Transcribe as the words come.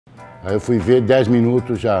Aí eu fui ver 10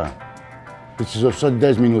 minutos já. Precisou só de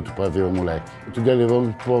 10 minutos para ver o moleque. Outro dia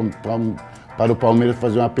levamos para o Palmeiras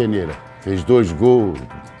fazer uma peneira. Fez 2 gols,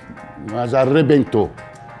 mas arrebentou.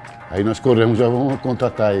 Aí nós corremos, já vamos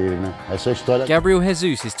contratar ele, né? Essa é a história. Gabriel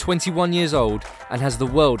Jesus is 21 years old and has the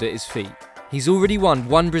world at his feet. He's already won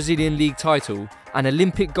 1 Brazilian League title, an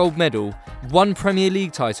Olympic gold medal, 1 Premier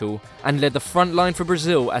League title, and led the front line for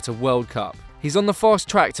Brazil at a World Cup. He's on the fast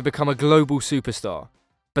track to become a global superstar.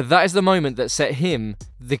 But that is the moment that set him,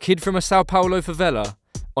 the kid from a Sao Paulo favela,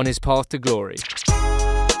 on his path to glory.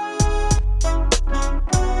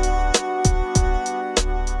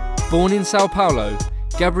 Born in Sao Paulo,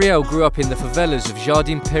 Gabriel grew up in the favelas of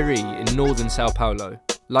Jardim Peri in northern Sao Paulo.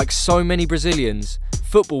 Like so many Brazilians,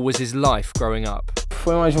 football was his life growing up.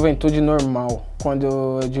 Foi uma juventude normal. Quando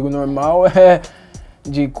eu digo normal, é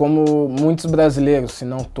de como muitos brasileiros, se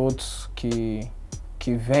não todos, que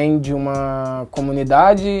vêm de uma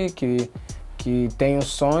comunidade que tem um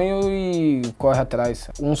sonho e corre atrás.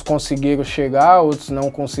 Uns conseguiram chegar, outros não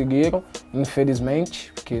conseguiram,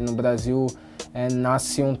 infelizmente, porque no Brasil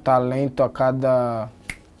nasce um talento a cada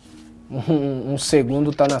um segundo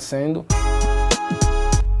está nascendo.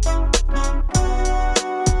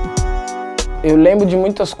 Eu lembro de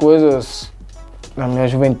muitas coisas na minha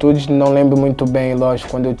juventude, não lembro muito bem, lógico,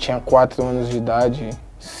 quando eu tinha 4 anos de idade,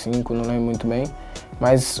 5, não lembro muito bem.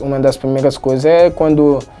 Mas uma das primeiras coisas é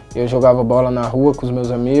quando eu jogava bola na rua com os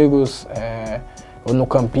meus amigos, ou no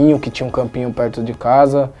campinho, que tinha um campinho perto de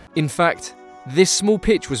casa. In fact, this small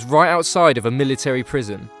pitch was right outside of a military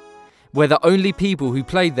prison, where the only people who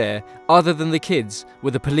played there, other than the kids,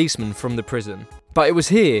 were the policemen from the prison. But it was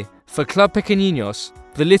here, for Club Pequeninos,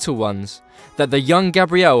 the little ones, that the young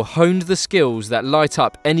Gabriel honed the skills that light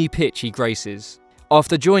up any pitch he graces.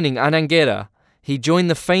 After joining Anhanguera, he joined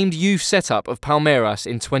the famed youth setup of Palmeiras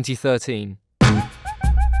in 2013.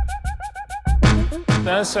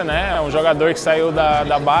 Né, jogador que saiu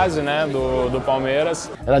da base, né, do Palmeiras.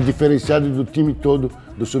 Era diferenciado do time todo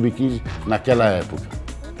do Sub-15 naquela época.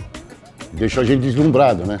 Deixou a gente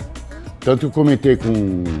deslumbrado, né? Tanto que eu comentei com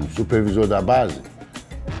um supervisor da base,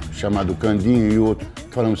 chamado Candinho e outro,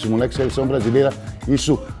 falando, esse moleque seleção brasileira,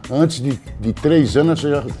 isso antes de 3 anos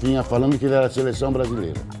eu já vinha falando que ele era seleção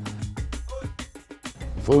brasileira.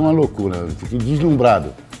 Foi uma loucura, eu fiquei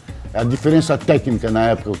deslumbrado. A diferença técnica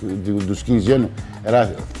na época dos 15 anos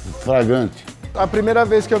era flagrante. A primeira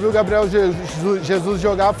vez que eu vi o Gabriel Jesus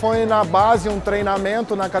jogar foi na base, um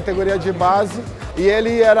treinamento na categoria de base. E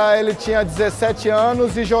ele tinha 17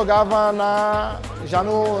 anos e jogava já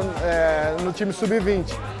no time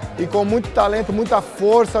sub-20. E com muito talento, muita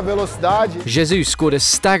força, velocidade. Jesus scored a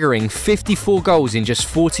staggering 54 goals in just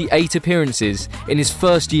 48 appearances in his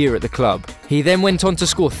first year at the club. He then went on to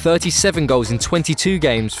score 37 goals in 22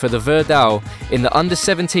 games for the Verdão in the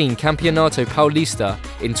Under-17 Campeonato Paulista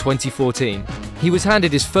in 2014. He was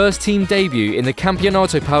handed his first team debut in the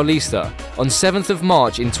Campeonato Paulista on 7th of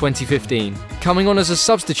March in 2015, coming on as a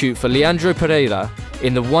substitute for Leandro Pereira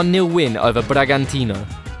in the 1-0 win over Bragantino.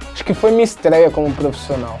 Acho que foi minha estreia como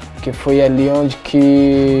profissional, que foi ali onde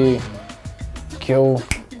que eu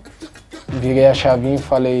virei a chavinha e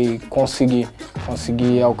falei,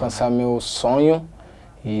 consegui alcançar meu sonho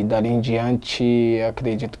e dali em diante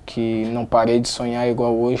acredito que não parei de sonhar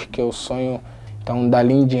igual hoje, que eu sonho, então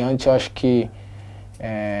dali em diante eu acho que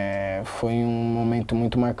foi um momento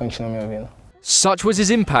muito marcante na minha vida. Such was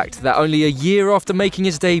his impact that only a year after making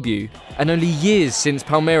his debut, and only years since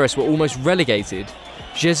Palmeiras were almost relegated,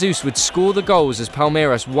 Jesus would score the goals as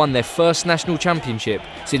Palmeiras won their first national championship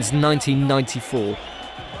since 1994.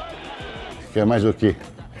 Quer mais o quê?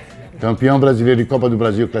 Campeão brasileiro de Copa do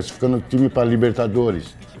Brasil, classificando o time para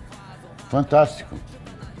Libertadores. Fantástico.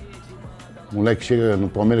 O moleque chega no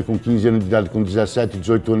Palmeiras com 15 anos de idade, com 17,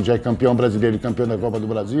 18 anos, já é campeão brasileiro e campeão da Copa do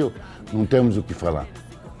Brasil. Não temos o que falar.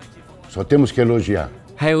 Só temos que elogiar.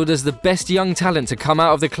 Hailed as the best young talent to come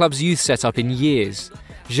out of the club's youth setup in years,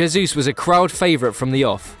 Jesus was a crowd favourite from the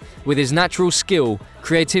off, with his natural skill,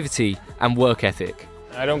 creativity and work ethic.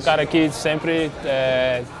 Era cara que sempre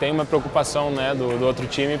tem uma preocupação, né, do outro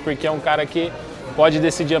time, porque é cara que pode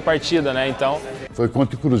decidir a partida, né, então... Foi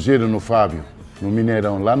contra o Cruzeiro no Fábio, no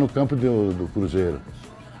Mineirão, lá no campo do Cruzeiro.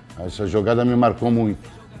 Essa jogada me marcou muito.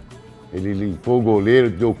 Ele limpou o goleiro,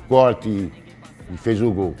 deu corte e fez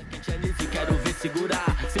o gol.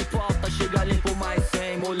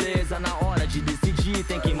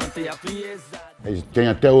 Tem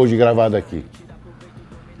até hoje gravado aqui.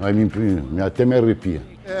 Até me arrepia.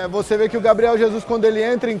 Você vê que o Gabriel Jesus, quando ele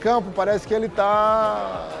entra em campo, parece que ele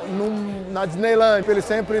está na Disneyland. Ele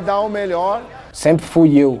sempre dá o melhor. Sempre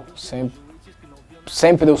fui eu,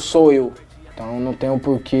 sempre eu sou eu. Então não tenho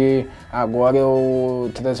porquê agora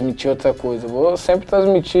eu transmitir outra coisa. Eu vou sempre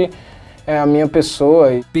transmitir a minha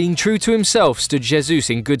pessoa. Being true to himself stood Jesus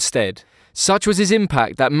in good stead. Such was his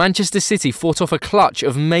impact that Manchester City fought off a clutch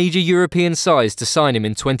of major European sides to sign him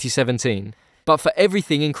in 2017. But for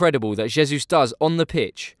everything incredible that Jesus does on the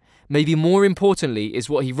pitch, maybe more importantly is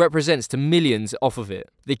what he represents to millions off of it.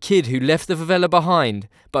 The kid who left the favela behind,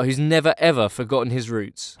 but who's never ever forgotten his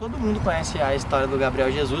roots. Todo mundo conhece a história do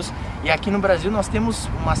Gabriel Jesus, e aqui no Brasil nós temos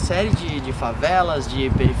uma série de favelas,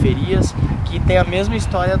 de periferias, que tem a mesma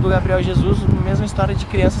história do Gabriel Jesus, a mesma história de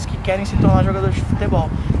crianças que querem se tornar jogadores de futebol.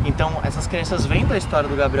 Então essas crianças vêm da história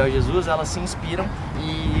do Gabriel Jesus, elas se inspiram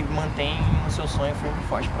e mantêm o seu sonho firme e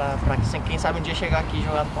forte para quem sabe um dia chegar aqui e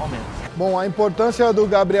jogar no Palmeiras. Bom, a importância do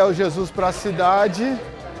Gabriel Jesus para a cidade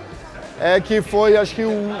é que foi, acho que,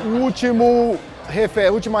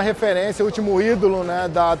 última referência, o último ídolo, né,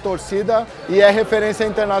 da torcida, e é referência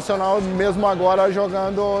internacional mesmo agora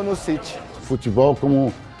jogando no City. Futebol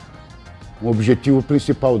como um objetivo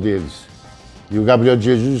principal deles. E o Gabriel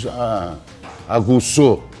Jesus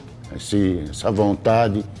aguçou essa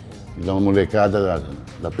vontade da molecada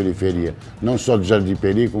da periferia, não só do Jardim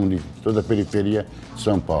Peri, como de toda a periferia de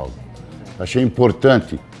São Paulo. Achei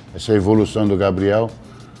importante essa evolução do Gabriel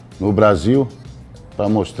no Brasil para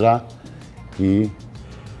mostrar que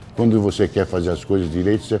quando você quer fazer as coisas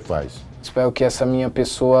direito, você faz. Espero que essa minha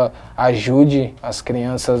pessoa ajude as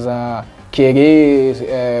crianças a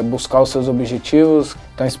querer buscar os seus objetivos.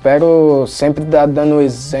 Então espero sempre dando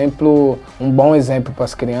exemplo, um bom exemplo para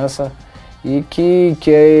as crianças e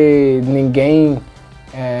que ninguém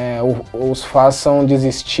os façam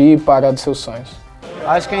desistir e parar dos seus sonhos.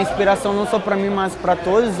 Acho que a inspiração não só para mim, mas para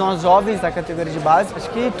todos nós jovens da categoria de base. Acho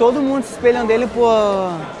que todo mundo se espelhando dele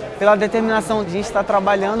pela determinação de estar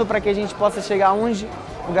trabalhando para que a gente possa chegar onde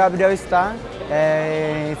o Gabriel está.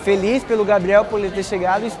 Feliz pelo Gabriel por ele ter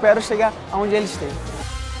chegado e espero chegar aonde ele esteve.